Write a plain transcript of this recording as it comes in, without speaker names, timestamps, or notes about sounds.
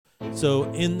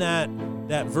So in that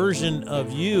version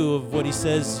of you, of what he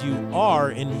says you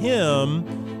are in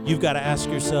him, you've got to ask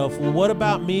yourself, well, what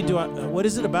about me? What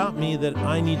is it about me that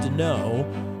I need to know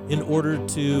in order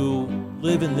to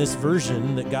live in this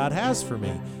version that God has for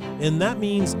me? And that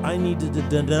means I need to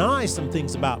deny some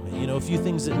things about me, a few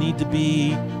things that need to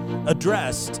be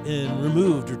addressed and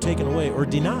removed or taken away or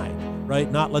denied, right?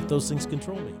 Not let those things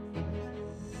control me.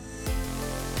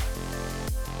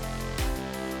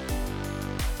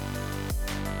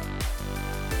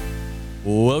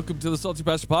 Welcome to the Salty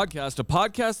Pastor Podcast, a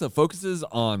podcast that focuses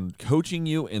on coaching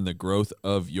you in the growth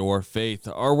of your faith.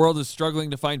 Our world is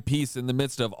struggling to find peace in the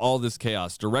midst of all this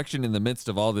chaos, direction in the midst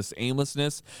of all this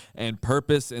aimlessness, and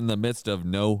purpose in the midst of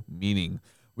no meaning.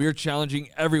 We are challenging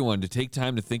everyone to take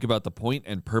time to think about the point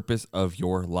and purpose of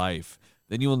your life.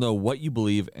 Then you will know what you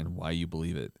believe and why you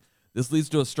believe it. This leads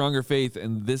to a stronger faith,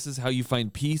 and this is how you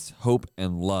find peace, hope,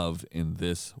 and love in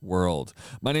this world.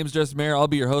 My name is Justin Mayer. I'll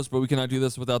be your host, but we cannot do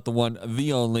this without the one,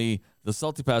 the only, the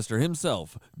Salty Pastor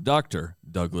himself, Dr.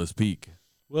 Douglas Peak.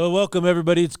 Well, welcome,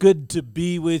 everybody. It's good to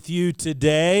be with you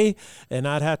today. And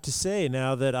I'd have to say,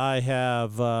 now that I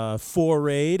have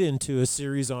forayed into a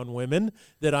series on women,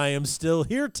 that I am still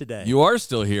here today. You are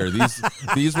still here.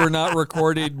 These were not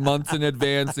recorded months in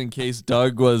advance in case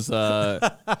Doug was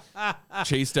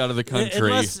chased out of the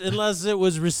country. Unless it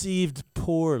was received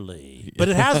poorly. But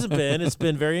it hasn't been. It's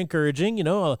been very encouraging.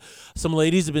 Some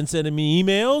ladies have been sending me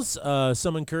emails,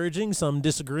 some encouraging, some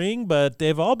disagreeing, but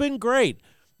they've all been great.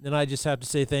 And I just have to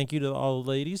say thank you to all the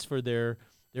ladies for their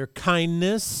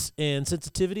kindness and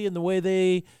sensitivity in the way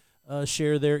they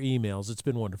share their emails. It's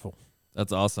been wonderful.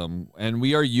 That's awesome. And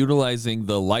we are utilizing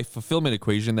the life fulfillment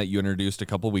equation that you introduced a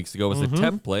couple weeks ago as a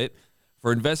template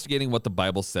for investigating what the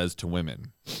Bible says to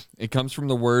women. It comes from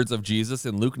the words of Jesus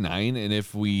in Luke 9. And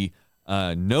if we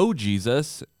know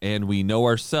Jesus and we know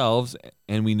ourselves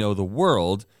and we know the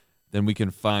world, then we can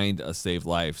find a saved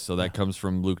life. So that comes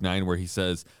from Luke 9, where he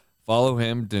says, follow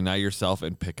him, deny yourself,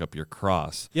 and pick up your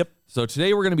cross. Yep. So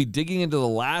today we're going to be digging into the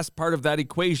last part of that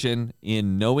equation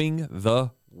in knowing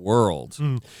the world.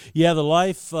 Yeah, the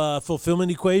life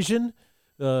fulfillment equation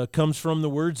comes from the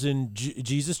words in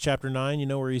Jesus chapter 9,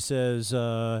 where he says,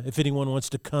 if anyone wants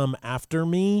to come after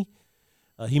me,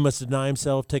 he must deny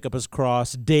himself, take up his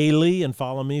cross daily, and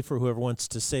follow me. For whoever wants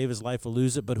to save his life will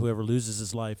lose it, but whoever loses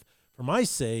his life for my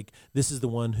sake, this is the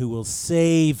one who will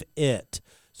save it.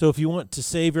 So if you want to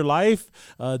save your life,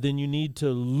 then you need to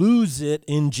lose it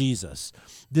in Jesus.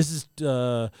 This is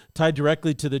tied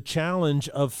directly to the challenge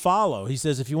of follow. He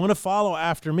says, if you want to follow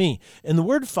after me. And the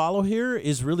word follow here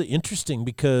is really interesting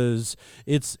because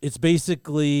it's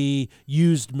basically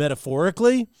used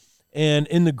metaphorically. And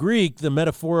in the Greek, the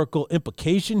metaphorical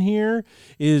implication here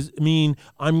is,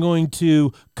 I'm going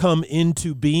to come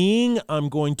into being. I'm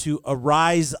going to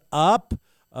arise up.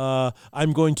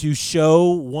 I'm going to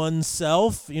show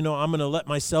oneself, I'm going to let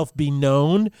myself be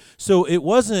known. So it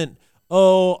wasn't,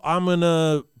 I'm going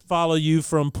to follow you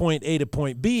from point A to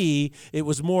point B. It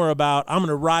was more about, I'm going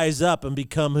to rise up and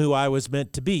become who I was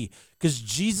meant to be. Because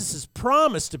Jesus'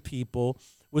 promise to people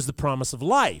was the promise of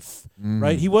life,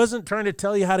 right? He wasn't trying to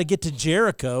tell you how to get to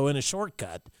Jericho in a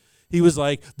shortcut. He was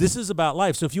like, this is about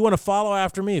life. So if you want to follow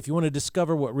after me, if you want to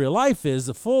discover what real life is,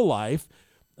 the full life,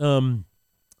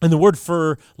 and the word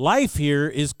for life here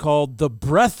is called the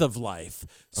breath of life.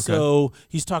 Okay. So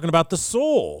he's talking about the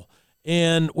soul.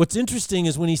 And what's interesting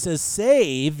is when he says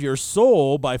save your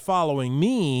soul by following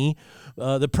me,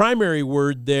 the primary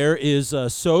word there is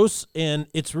sos, and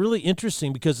it's really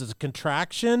interesting because it's a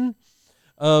contraction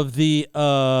of the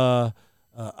gosh,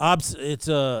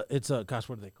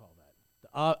 what do they call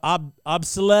that?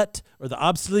 Obsolete or the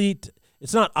obsolete.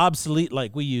 It's not obsolete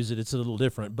like we use it. It's a little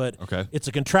different, but It's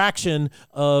a contraction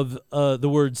of the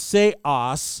word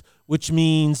seos, which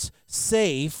means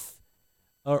safe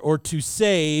or to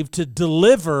save, to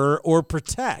deliver or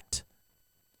protect,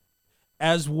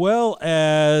 as well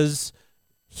as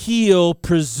heal,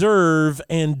 preserve,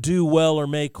 and do well or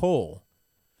make whole.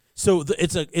 So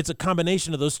it's a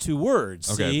combination of those two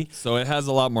words. Okay, see? So it has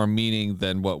a lot more meaning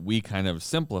than what we kind of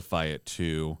simplify it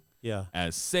to. Yeah.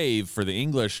 As save for the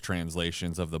English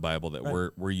translations of the Bible that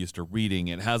we're used to reading.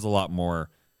 It has a lot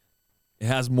more. It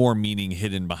has more meaning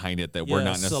hidden behind it that we're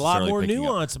not necessarily a lot more picking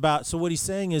nuance up. about. So what he's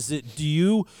saying is that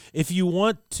if you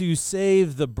want to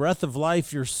save the breath of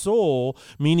life, your soul,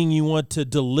 meaning you want to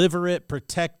deliver it,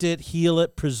 protect it, heal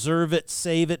it, preserve it,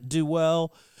 save it, do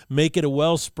well, make it a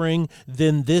wellspring,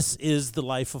 then this is the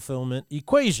life fulfillment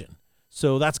equation.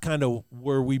 So that's kind of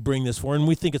where we bring this for, and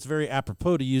we think it's very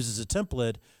apropos to use as a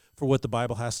template for what the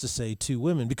Bible has to say to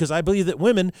women, because I believe that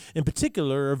women in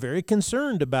particular are very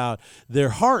concerned about their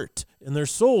heart and their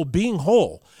soul being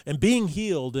whole and being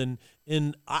healed. And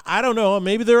I don't know,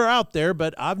 maybe they're out there,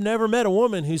 but I've never met a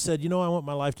woman who said, I want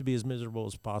my life to be as miserable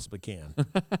as possibly can.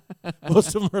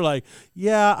 Most of them are like,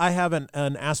 yeah, I have an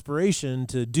aspiration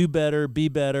to do better, be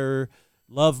better,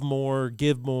 love more,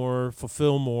 give more,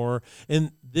 fulfill more.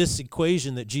 And this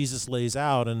equation that Jesus lays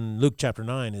out in Luke chapter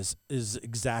 9 is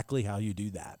exactly how you do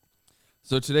that.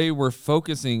 So today we're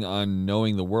focusing on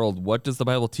knowing the world. What does the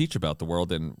Bible teach about the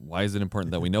world, and why is it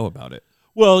important that we know about it?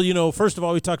 Well, first of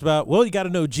all, we talked about, you got to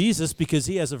know Jesus because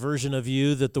he has a version of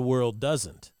you that the world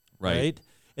doesn't, right?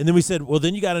 And then we said,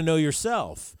 then you got to know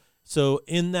yourself. So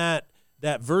in that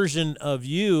version of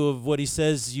you, of what he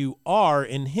says you are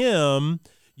in him,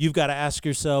 you've got to ask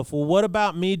yourself, what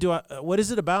about me? What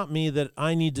is it about me that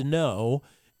I need to know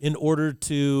in order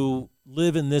to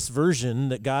live in this version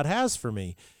that God has for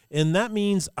me? And that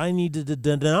means I need to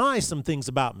deny some things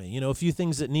about me, a few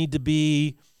things that need to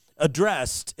be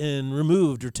addressed and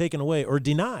removed or taken away or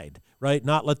denied, right?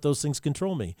 Not let those things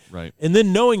control me. Right. And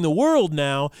then knowing the world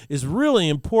now is really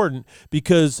important,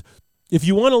 because if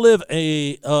you want to live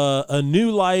a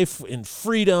new life in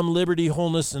freedom, liberty,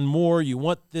 wholeness, and more, you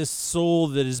want this soul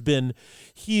that has been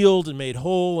healed and made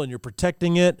whole and you're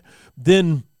protecting it,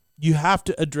 then you have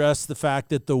to address the fact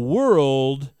that the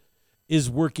world is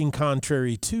working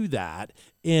contrary to that,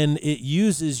 and it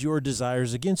uses your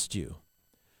desires against you.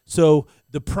 So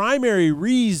the primary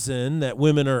reason that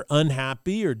women are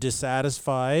unhappy or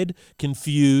dissatisfied,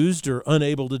 confused, or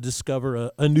unable to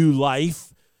discover a new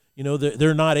life,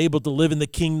 they're not able to live in the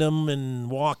kingdom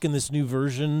and walk in this new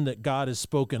version that God has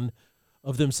spoken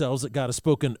of themselves, that God has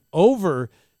spoken over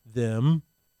them,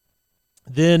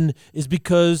 then is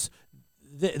because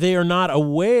they are not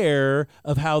aware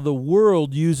of how the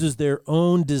world uses their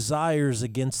own desires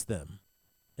against them.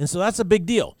 And so that's a big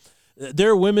deal.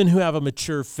 There are women who have a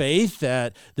mature faith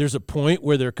that there's a point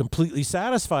where they're completely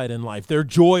satisfied in life. Their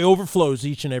joy overflows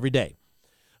each and every day.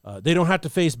 They don't have to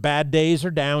face bad days or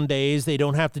down days. They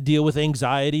don't have to deal with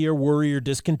anxiety or worry or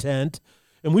discontent.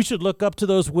 And we should look up to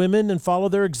those women and follow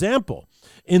their example.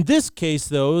 In this case,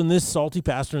 though, in this Salty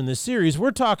Pastor in this series,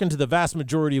 we're talking to the vast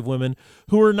majority of women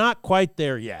who are not quite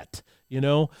there yet.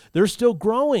 They're still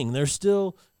growing. They're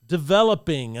still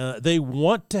developing. They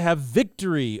want to have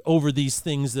victory over these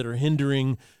things that are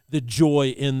hindering the joy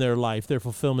in their life, their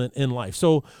fulfillment in life.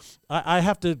 So I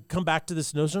have to come back to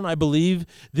this notion. I believe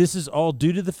this is all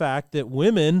due to the fact that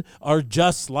women are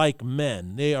just like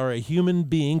men. They are a human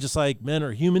being, just like men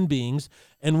are human beings,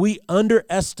 and we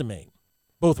underestimate,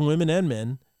 both women and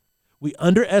men, we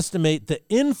underestimate the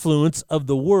influence of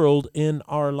the world in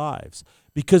our lives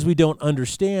because we don't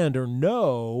understand or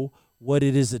know what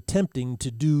it is attempting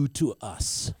to do to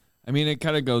us. I mean, it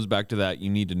kind of goes back to that you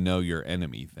need to know your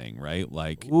enemy thing, right?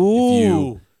 Like, if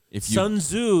you Sun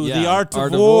Tzu, the art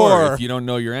of war. If you don't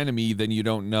know your enemy, then you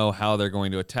don't know how they're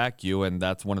going to attack you, and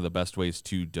that's one of the best ways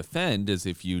to defend is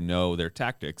if you know their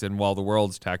tactics. And while the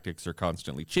world's tactics are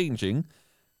constantly changing,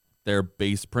 their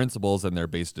base principles and their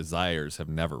base desires have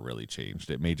never really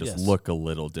changed. It may just look a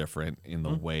little different in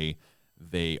the way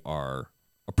they are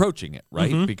approaching it,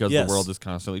 right? Because the world is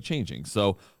constantly changing.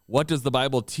 So what does the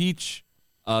Bible teach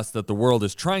us that the world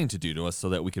is trying to do to us so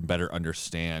that we can better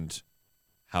understand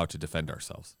how to defend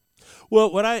ourselves?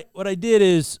 Well, what I did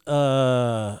is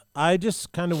I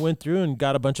just kind of went through and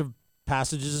got a bunch of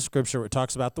passages of Scripture where it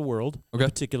talks about the world in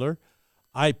particular.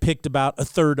 I picked about a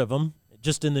third of them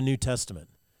just in the New Testament.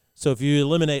 So if you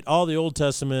eliminate all the Old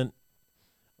Testament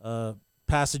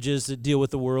passages that deal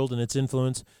with the world and its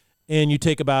influence, and you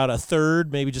take about a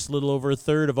third, maybe just a little over a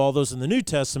third of all those in the New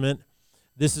Testament,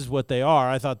 this is what they are.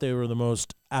 I thought they were the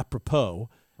most apropos.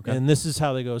 Okay. And this is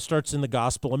how they go. It starts in the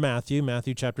Gospel of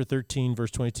Matthew chapter 13,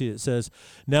 verse 22. It says,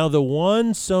 "Now the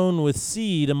one sown with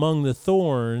seed among the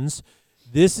thorns,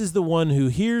 this is the one who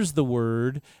hears the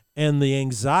word, and the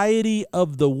anxiety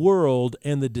of the world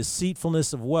and the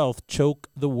deceitfulness of wealth choke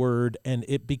the word, and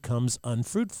it becomes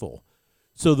unfruitful."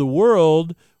 So the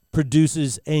world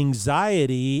produces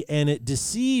anxiety, and it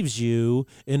deceives you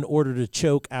in order to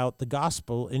choke out the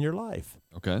gospel in your life.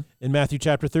 Okay. In Matthew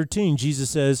chapter 13, Jesus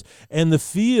says, "And the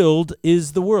field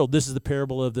is the world." This is the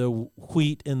parable of the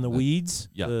wheat and the weeds,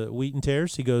 the wheat and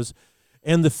tares. He goes,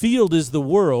 "And the field is the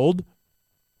world.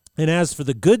 And as for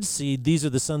the good seed, these are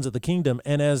the sons of the kingdom.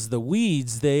 And as the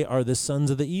weeds, they are the sons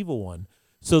of the evil one."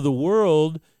 So the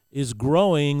world is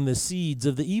growing the seeds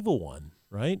of the evil one,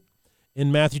 right? In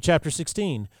Matthew chapter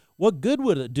 16, "What good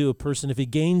would it do a person if he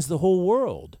gains the whole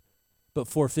world, but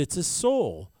forfeits his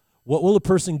soul? What will a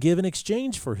person give in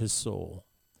exchange for his soul?"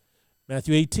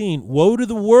 Matthew 18, woe to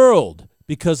the world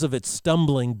because of its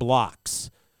stumbling blocks.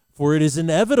 For it is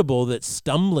inevitable that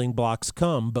stumbling blocks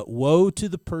come, but woe to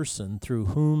the person through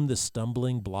whom the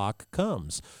stumbling block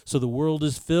comes. So the world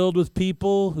is filled with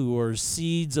people who are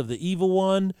seeds of the evil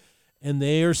one, and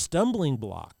they are stumbling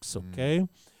blocks, okay?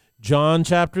 John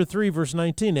chapter 3, verse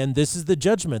 19, and this is the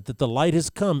judgment, that the light has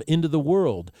come into the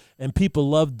world, and people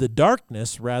loved the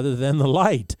darkness rather than the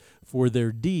light, for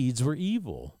their deeds were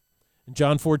evil. In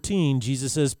John 14,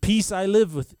 Jesus says, peace I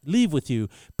leave with you,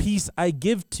 peace I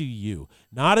give to you,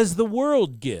 not as the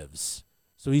world gives.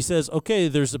 So he says, okay,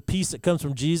 there's a peace that comes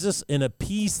from Jesus and a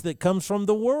peace that comes from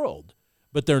the world,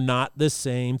 but they're not the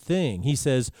same thing. He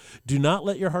says, do not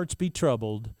let your hearts be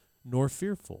troubled nor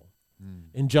fearful.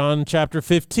 In John chapter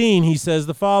 15, he says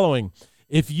the following,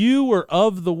 if you were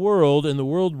of the world, and the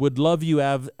world would love you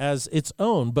as its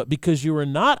own, but because you are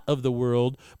not of the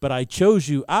world, but I chose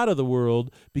you out of the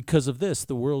world, because of this,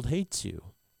 the world hates you.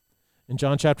 In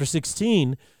John chapter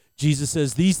 16, Jesus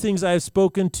says, these things I have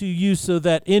spoken to you so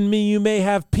that in me you may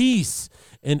have peace,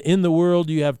 and in the world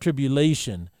you have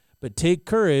tribulation. But take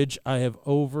courage, I have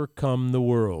overcome the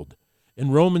world. In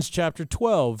Romans chapter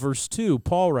 12, verse 2,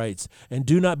 Paul writes, and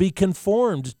do not be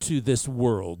conformed to this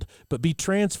world, but be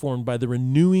transformed by the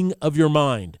renewing of your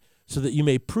mind, so that you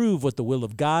may prove what the will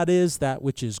of God is, that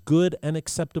which is good and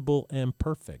acceptable and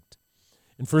perfect.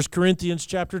 In 1 Corinthians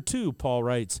chapter 2, Paul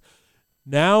writes,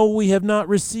 now we have not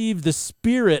received the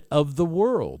spirit of the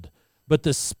world, but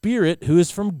the Spirit who is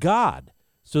from God,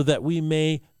 so that we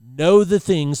may know the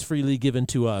things freely given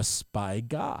to us by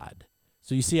God.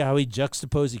 So you see how he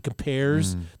juxtaposes, he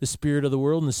compares the spirit of the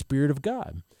world and the Spirit of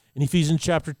God. In Ephesians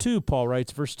chapter 2, Paul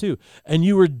writes, verse 2, and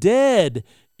you were dead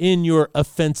in your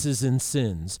offenses and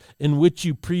sins, in which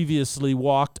you previously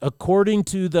walked according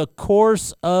to the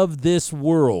course of this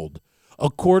world,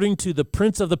 according to the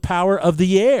prince of the power of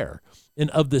the air,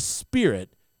 and of the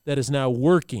spirit that is now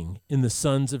working in the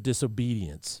sons of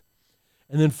disobedience.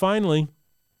 And then finally,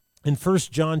 in 1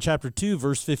 John chapter 2,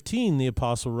 verse 15, the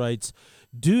apostle writes,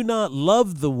 do not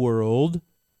love the world,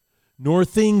 nor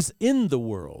things in the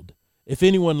world. If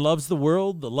anyone loves the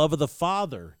world, the love of the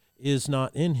Father is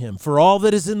not in him. For all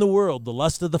that is in the world, the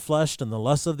lust of the flesh and the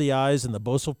lust of the eyes and the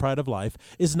boastful pride of life,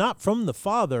 is not from the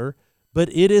Father, but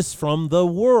it is from the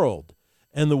world.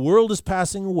 And the world is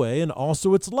passing away, and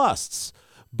also its lusts.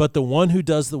 But the one who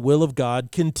does the will of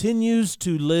God continues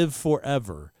to live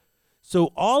forever.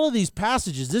 So all of these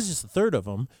passages, this is the third of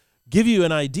them, give you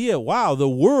an idea, wow, the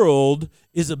world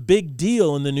is a big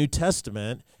deal in the New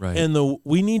Testament, right. And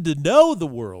we need to know the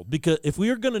world, because if we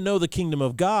are going to know the kingdom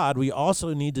of God, we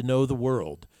also need to know the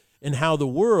world, and how the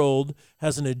world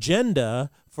has an agenda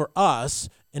for us,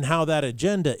 and how that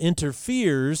agenda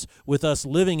interferes with us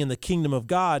living in the kingdom of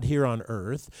God here on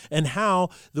earth, and how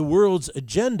the world's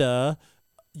agenda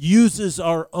uses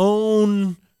our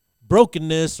own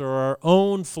brokenness or our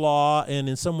own flaw, and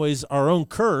in some ways our own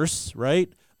curse,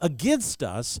 right, against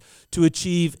us to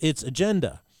achieve its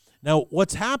agenda. Now,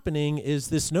 what's happening is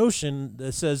this notion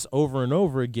that says over and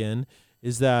over again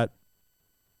is that,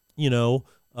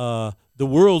 the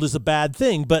world is a bad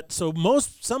thing. But so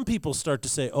some people start to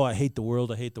say, oh, I hate the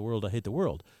world, I hate the world, I hate the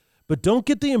world. But don't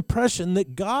get the impression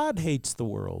that God hates the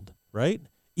world, right?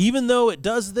 Even though it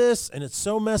does this and it's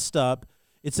so messed up,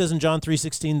 it says in John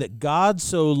 3:16 that God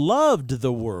so loved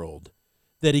the world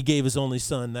that he gave his only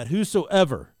son, that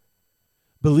whosoever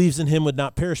believes in him would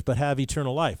not perish but have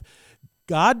eternal life.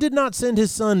 God did not send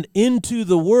his son into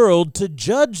the world to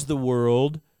judge the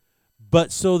world,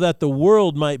 but so that the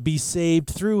world might be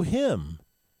saved through him.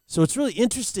 So it's really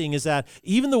interesting is that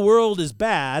even the world is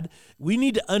bad, we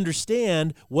need to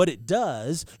understand what it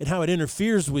does and how it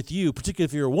interferes with you, particularly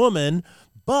if you're a woman,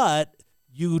 but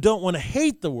you don't want to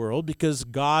hate the world because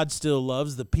God still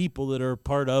loves the people that are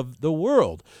part of the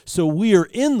world. So we are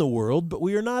in the world, but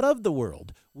we are not of the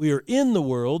world. We are in the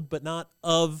world, but not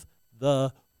of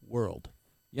the world.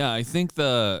 Yeah, I think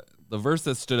the verse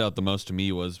that stood out the most to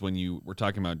me was when you were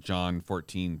talking about John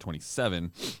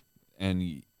 14:27, and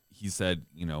he said,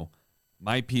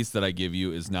 my peace that I give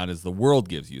you is not as the world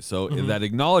gives you. So that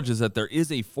acknowledges that there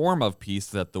is a form of peace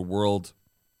that the world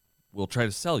will try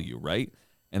to sell you, right?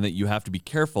 And that you have to be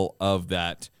careful of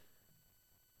that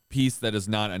peace that is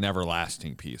not an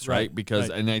everlasting peace, right? Because,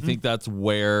 and I think that's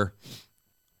where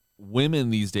women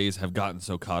these days have gotten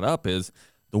so caught up is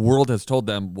the world has told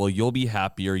them, well, you'll be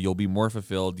happier, you'll be more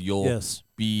fulfilled, you'll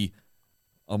be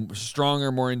a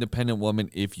stronger, more independent woman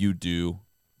if you do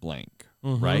blank,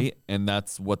 right? And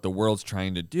that's what the world's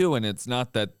trying to do. And it's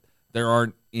not that there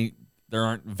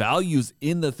aren't values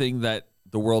in the thing that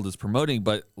the world is promoting,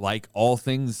 but like all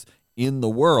things in the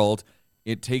world,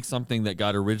 it takes something that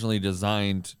God originally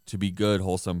designed to be good,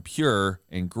 wholesome, pure,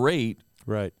 and great,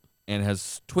 Right. and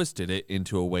has twisted it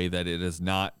into a way that it is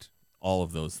not all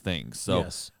of those things. So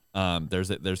Yes.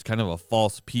 there's kind of a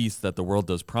false peace that the world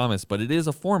does promise, but it is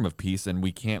a form of peace, and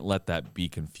we can't let that be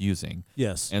confusing.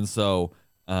 Yes. And so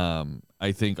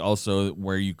I think also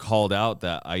where you called out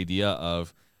that idea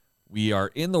of we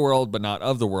are in the world but not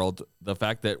of the world, the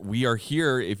fact that we are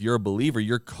here, if you're a believer,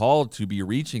 you're called to be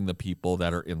reaching the people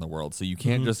that are in the world. So you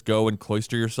can't just go and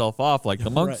cloister yourself off like the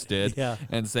monks did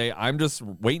and say, I'm just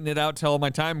waiting it out till my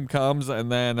time comes and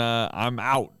then I'm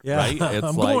out. Right? It's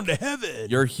I'm like, going to heaven.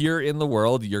 you're here in the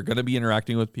world. You're going to be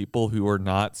interacting with people who are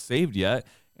not saved yet,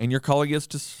 and your calling is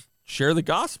to share the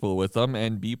gospel with them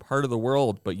and be part of the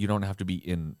world, but you don't have to be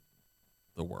in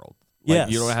the world. Like,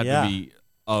 you don't have to be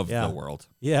of the world.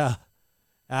 Yeah,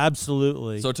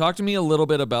 absolutely. So talk to me a little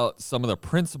bit about some of the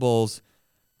principles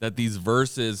that these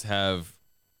verses have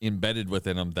embedded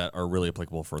within them that are really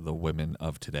applicable for the women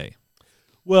of today.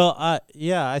 Well,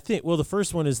 I think, the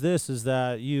first one is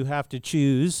that you have to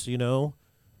choose,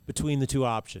 between the two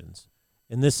options.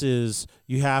 And this is,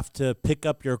 you have to pick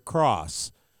up your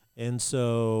cross. And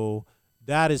so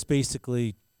that is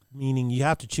basically meaning you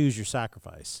have to choose your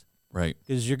sacrifice. Right.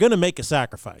 Because you're going to make a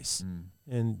sacrifice.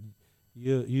 And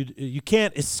you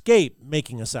can't escape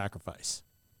making a sacrifice.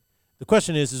 The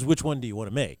question is which one do you want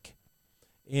to make?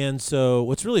 And so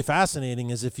what's really fascinating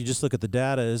is if you just look at the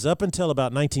data is up until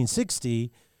about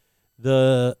 1960,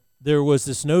 there was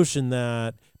this notion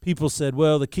that people said,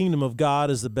 well, the kingdom of God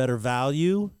is the better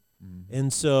value.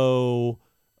 And so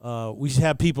we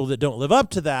have people that don't live up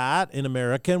to that in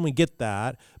America, and we get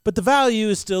that. But the value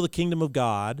is still the kingdom of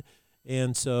God.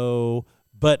 And so,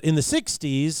 but in the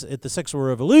 60s, at the sexual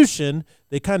revolution,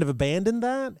 they kind of abandoned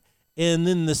that. And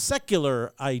then the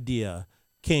secular idea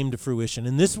came to fruition.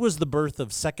 And this was the birth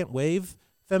of second wave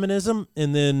feminism.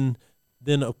 And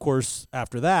then of course,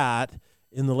 after that,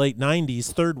 in the late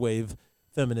 90s, third wave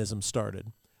feminism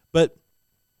started. But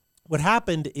what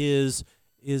happened is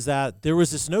that there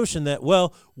was this notion that,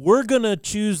 well, we're going to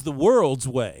choose the world's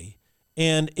way.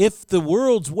 And if the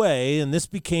world's way, and this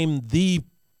became the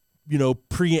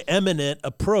preeminent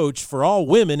approach for all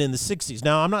women in the 60s.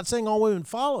 Now, I'm not saying all women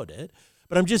followed it,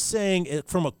 but I'm just saying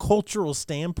from a cultural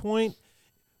standpoint,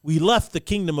 we left the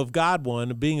kingdom of God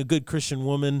one, being a good Christian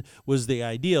woman was the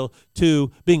ideal,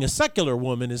 to being a secular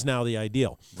woman is now the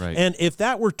ideal. Right. And if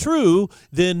that were true,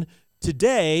 then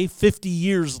today, 50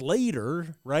 years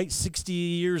later, right, 60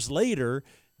 years later,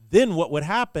 then what would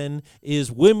happen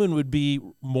is women would be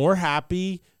more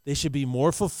happy, they should be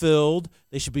more fulfilled,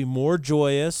 they should be more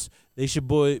joyous, they should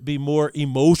be more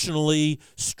emotionally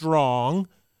strong.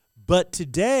 But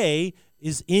today,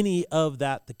 is any of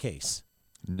that the case?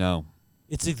 No.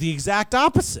 It's the exact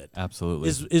opposite. Absolutely.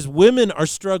 Is women are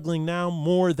struggling now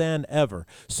more than ever.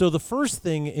 So the first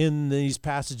thing in these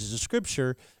passages of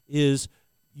Scripture is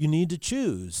you need to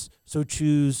choose. So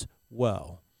choose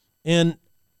well. And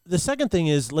the second thing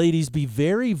is, ladies, be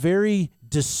very, very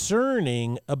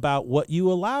discerning about what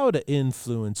you allow to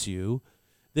influence you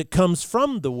that comes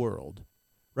from the world,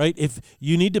 right? If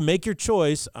you need to make your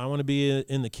choice, I want to be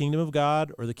in the kingdom of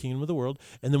God or the kingdom of the world.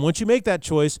 And then once you make that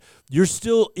choice, you're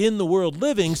still in the world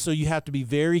living, so you have to be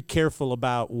very careful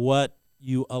about what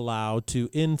you allow to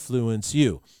influence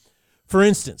you. For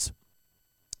instance,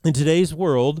 in today's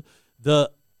world,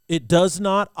 it does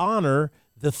not honor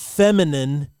the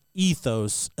feminine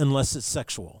ethos unless it's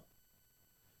sexual.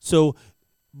 So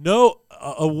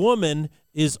a woman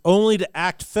is only to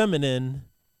act feminine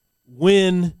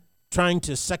when trying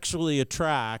to sexually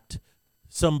attract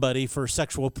somebody for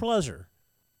sexual pleasure,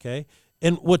 okay?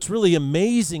 And what's really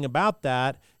amazing about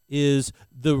that is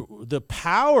the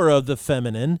power of the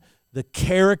feminine, the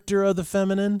character of the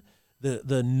feminine,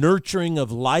 the nurturing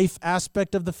of life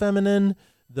aspect of the feminine,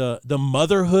 the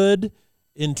motherhood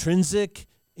intrinsic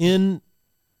in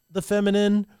the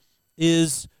feminine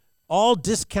is all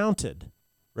discounted,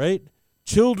 right?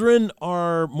 Children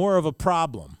are more of a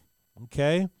problem,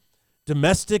 okay?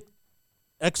 Domestic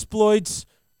exploits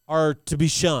are to be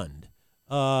shunned.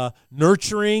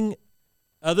 Nurturing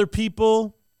other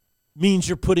people means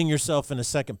you're putting yourself in a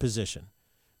second position.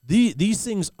 These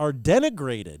things are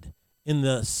denigrated in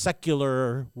the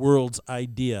secular world's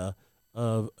idea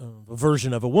of a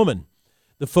version of a woman.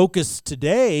 The focus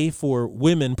today for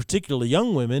women, particularly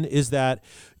young women, is that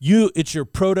it's your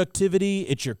productivity,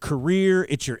 it's your career,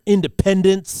 it's your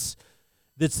independence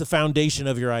that's the foundation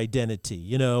of your identity.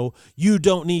 You know, you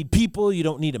don't need people, you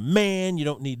don't need a man, you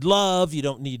don't need love, you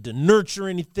don't need to nurture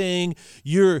anything.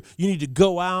 You need to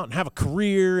go out and have a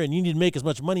career, and you need to make as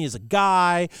much money as a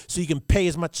guy so you can pay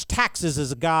as much taxes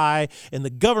as a guy, and the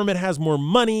government has more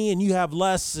money and you have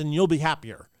less and you'll be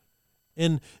happier.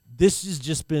 And this has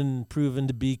just been proven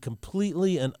to be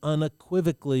completely and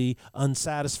unequivocally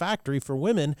unsatisfactory for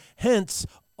women, hence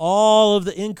all of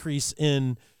the increase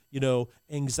in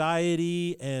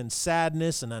anxiety and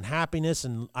sadness and unhappiness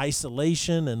and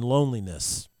isolation and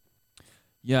loneliness.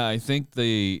 Yeah, I think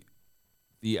the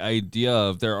idea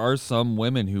of there are some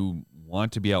women who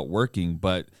want to be out working,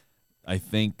 but I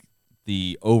think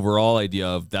the overall idea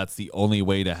of that's the only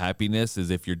way to happiness is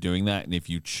if you're doing that, and if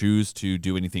you choose to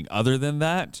do anything other than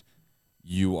that,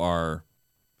 you are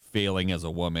failing as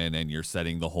a woman and you're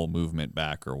setting the whole movement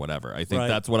back or whatever. I think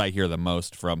that's what I hear the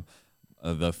most from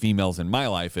the females in my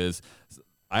life is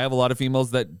I have a lot of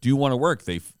females that do want to work.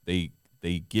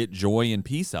 They get joy and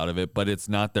peace out of it, but it's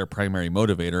not their primary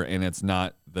motivator, and it's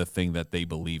not the thing that they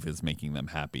believe is making them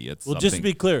happy. It's just to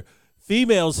be clear,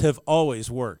 females have always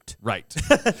worked. Right.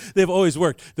 They've always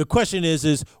worked. The question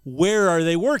is where are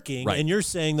they working? Right. And you're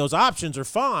saying those options are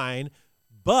fine,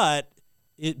 but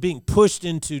it being pushed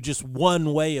into just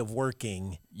one way of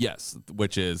working. Yes,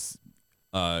 which is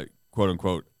quote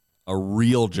unquote a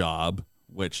real job.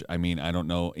 Which, I mean, I don't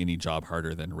know any job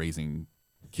harder than raising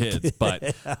kids,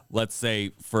 but let's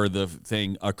say for the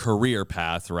thing, a career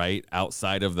path, right,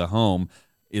 outside of the home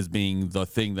is being the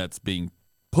thing that's being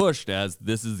pushed as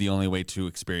this is the only way to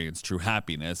experience true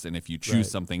happiness. And if you choose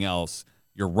something else,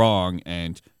 you're wrong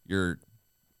and you're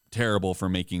terrible for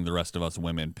making the rest of us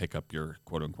women pick up your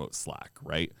quote unquote slack,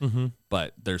 right? Mm-hmm.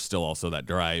 But there's still also that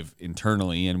drive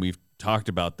internally. And we've talked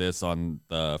about this on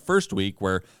the first week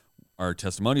where our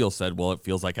testimonial said, well, it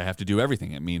feels like I have to do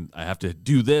everything. I mean, I have to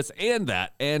do this and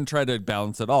that and try to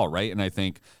balance it all, right? And I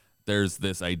think there's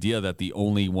this idea that the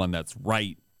only one that's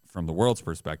right from the world's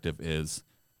perspective is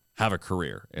have a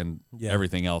career and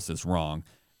everything else is wrong.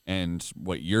 And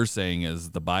what you're saying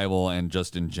is the Bible and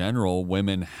just in general,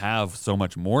 women have so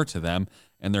much more to them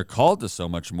and they're called to so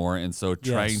much more. And so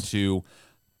trying to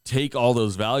take all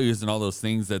those values and all those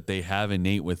things that they have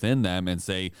innate within them and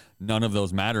say none of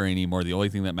those matter anymore. The only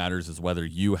thing that matters is whether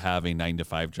you have a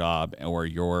 9-to-5 job or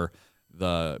you're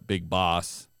the big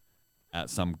boss at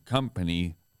some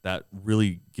company. That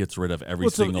really gets rid of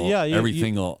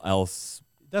everything else.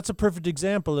 That's a perfect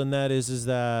example, and that is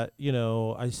that,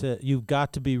 I said you've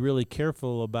got to be really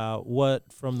careful about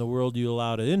what from the world you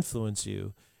allow to influence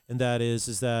you. And that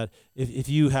is that if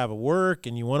you have a work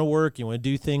and you want to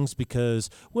do things because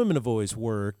women have always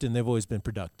worked and they've always been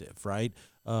productive, right?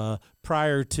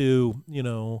 Prior to,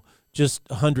 just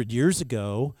 100 years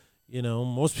ago,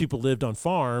 most people lived on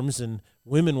farms and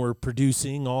women were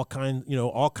producing all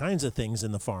kinds of things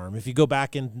in the farm. If you go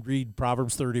back and read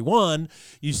Proverbs 31,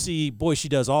 you see, boy, she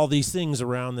does all these things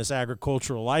around this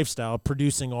agricultural lifestyle,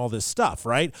 producing all this stuff,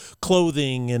 right?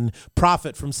 Clothing and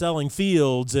profit from selling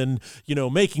fields and,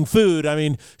 making food. I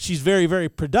mean, she's very, very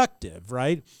productive,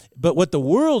 right? But what the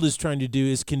world is trying to do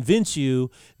is convince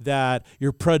you that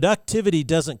your productivity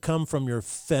doesn't come from your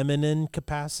feminine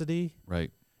capacity. Right.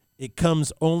 It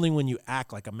comes only when you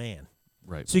act like a man.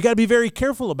 Right. So you got to be very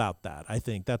careful about that. I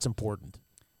think that's important.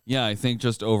 Yeah, I think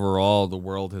just overall the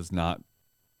world has not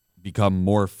become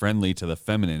more friendly to the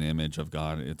feminine image of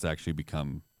God. It's actually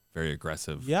become very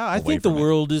aggressive. Yeah, I think the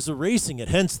world is erasing it.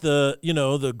 Hence the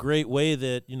great way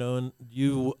that,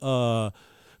 you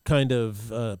kind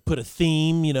of put a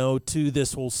theme, to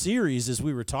this whole series as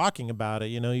we were talking about it.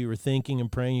 You were thinking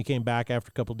and praying. You came back after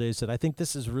a couple of days, said, I think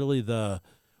this is really the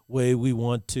way we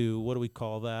want to, what do we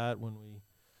call that when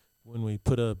we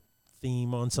put a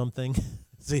theme on something?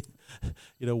 See,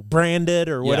 brand it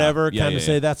or whatever,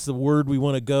 say that's the word we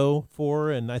want to go for.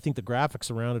 And I think the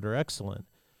graphics around it are excellent.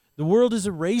 The world is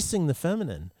erasing the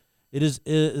feminine. It is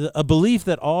a belief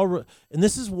that and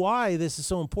this is why this is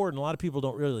so important. A lot of people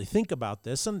don't really think about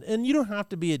this, and you don't have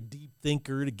to be a deep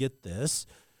thinker to get this,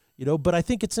 but I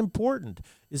think it's important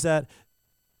is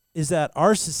that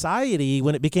our society,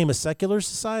 when it became a secular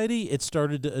society, it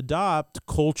started to adopt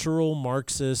cultural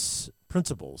Marxist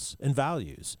principles and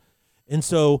values. And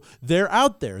so they're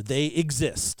out there. They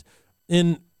exist.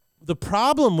 And the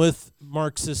problem with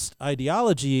Marxist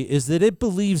ideology is that it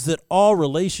believes that all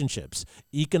relationships,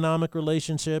 economic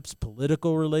relationships,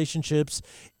 political relationships,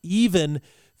 even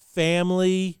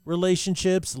family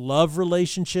relationships, love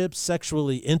relationships,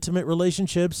 sexually intimate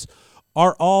relationships,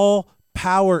 are all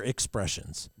power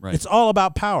expressions. Right. It's all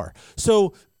about power.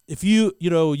 So if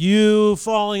you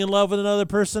falling in love with another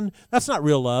person, that's not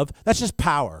real love. That's just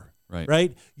power.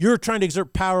 Right? You're trying to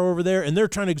exert power over there, and they're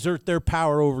trying to exert their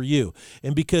power over you.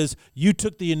 And because you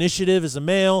took the initiative as a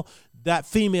male, that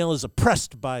female is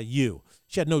oppressed by you.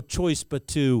 She had no choice but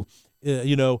to,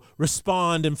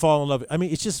 respond and fall in love. I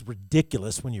mean, it's just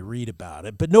ridiculous when you read about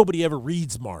it. But nobody ever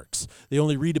reads Marx. They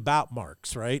only read about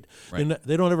Marx, right? And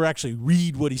they don't ever actually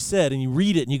read what he said. And you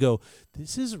read it and you go,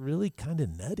 this is really kind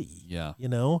of nutty. Yeah.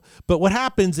 But what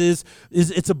happens is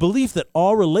it's a belief that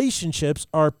all relationships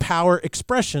are power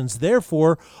expressions.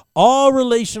 Therefore, all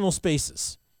relational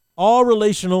spaces, all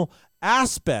relational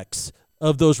aspects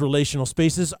of those relational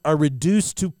spaces are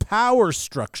reduced to power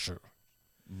structure.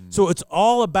 So it's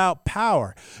all about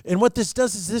power. And what this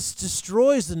does is this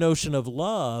destroys the notion of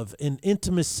love and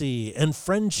intimacy and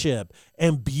friendship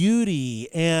and beauty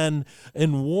and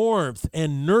warmth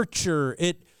and nurture.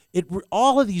 It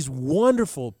all of these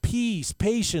wonderful peace,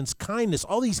 patience, kindness,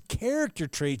 all these character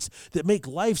traits that make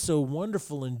life so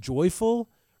wonderful and joyful,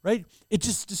 right? It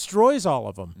just destroys all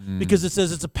of them because it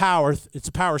says it's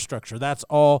a power structure. That's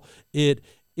all it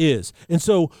is. And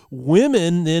so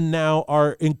women then now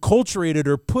are enculturated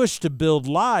or pushed to build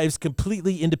lives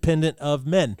completely independent of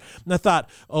men. And I thought,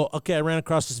 I ran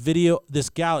across this video. This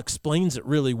gal explains it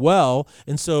really well.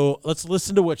 And so let's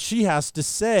listen to what she has to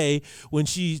say when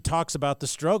she talks about the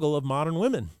struggle of modern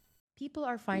women. People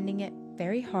are finding it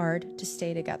very hard to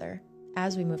stay together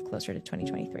as we move closer to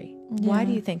 2023. Yeah. Why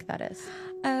do you think that is?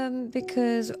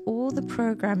 Because all the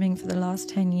programming for the last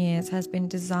 10 years has been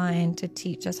designed to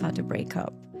teach us how to break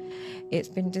up. It's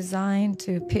been designed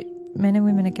to pit men and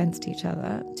women against each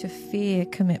other, to fear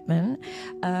commitment,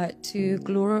 to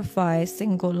glorify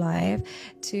single life,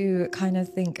 to kind of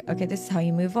think, okay, this is how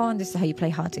you move on, this is how you play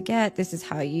hard to get, this is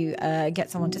how you get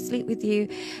someone to sleep with you.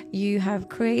 You have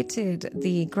created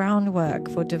the groundwork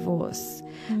for divorce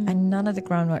and none of the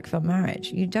groundwork for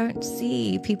marriage. You don't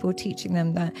see people teaching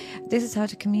them that this is how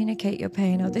to communicate your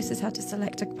pain, or this is how to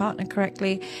select a partner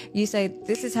correctly. You say,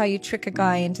 this is how you trick a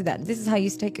guy into that, this is how you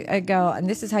take a girl, and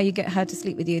this is how you get her to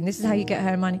sleep with you, and this is how you get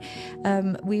her money.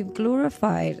 We've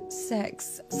glorified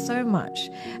sex so much,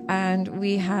 and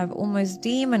we have almost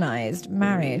demonized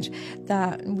marriage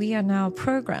that we are now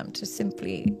programmed to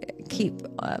simply keep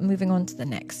moving on to the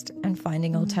next and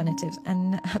finding alternatives.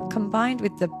 And combined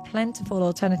with the plentiful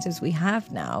alternatives we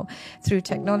have now through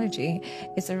technology,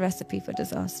 it's a recipe for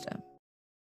disaster.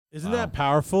 Isn't that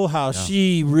powerful how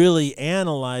she really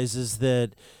analyzes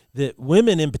that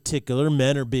women in particular,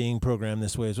 men are being programmed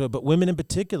this way as well, but women in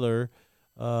particular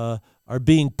are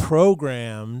being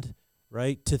programmed,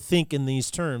 right, to think in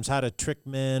these terms, how to trick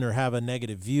men or have a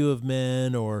negative view of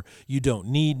men, or you don't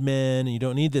need men and you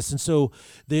don't need this. And so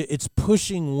it's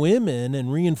pushing women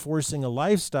and reinforcing a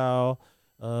lifestyle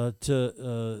in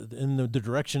the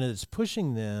direction that it's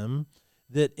pushing them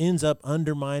that ends up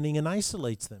undermining and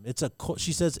isolates them.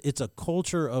 She says it's a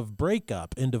culture of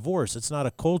breakup and divorce. It's not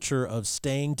a culture of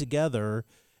staying together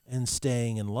and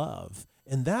staying in love.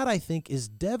 And that, I think, is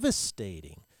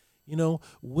devastating.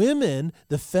 Women,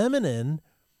 the feminine,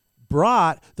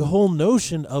 brought the whole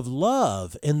notion of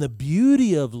love and the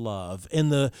beauty of love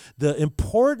and the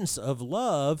importance of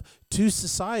love to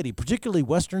society, particularly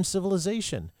Western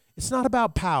civilization. It's not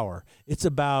about power. It's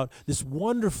about this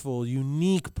wonderful,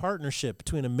 unique partnership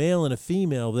between a male and a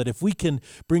female that if we can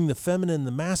bring the feminine and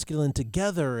the masculine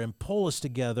together and pull us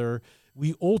together,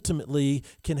 we ultimately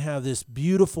can have this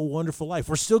beautiful, wonderful life.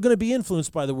 We're still going to be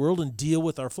influenced by the world and deal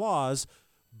with our flaws,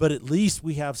 but at least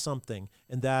we have something,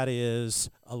 and that is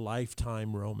a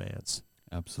lifetime romance.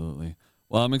 Absolutely.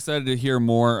 Well, I'm excited to hear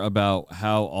more about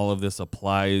how all of this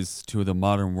applies to the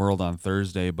modern world on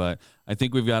Thursday, but I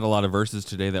think we've got a lot of verses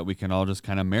today that we can all just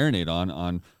kind of marinate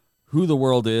on who the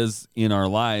world is in our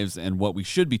lives and what we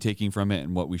should be taking from it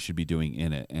and what we should be doing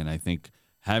in it. And I think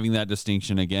having that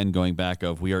distinction, again, going back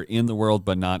of we are in the world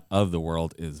but not of the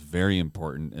world, is very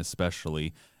important,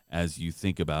 especially as you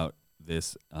think about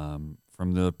this from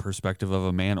the perspective of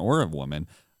a man or a woman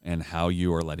and how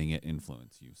you are letting it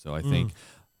influence you. So I think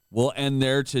we'll end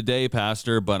there today,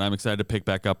 Pastor, but I'm excited to pick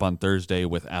back up on Thursday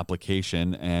with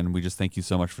application. And we just thank you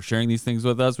so much for sharing these things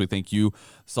with us. We thank you,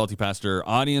 Salty Pastor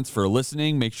audience, for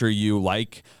listening. Make sure you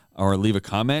like or leave a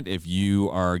comment if you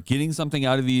are getting something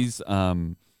out of these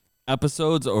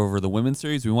episodes over the women's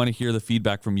series. We want to hear the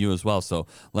feedback from you as well. So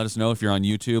let us know if you're on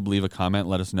YouTube. Leave a comment.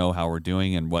 Let us know how we're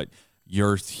doing and what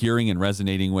you're hearing and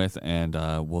resonating with. And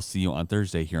we'll see you on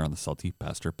Thursday here on the Salty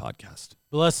Pastor Podcast.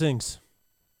 Blessings.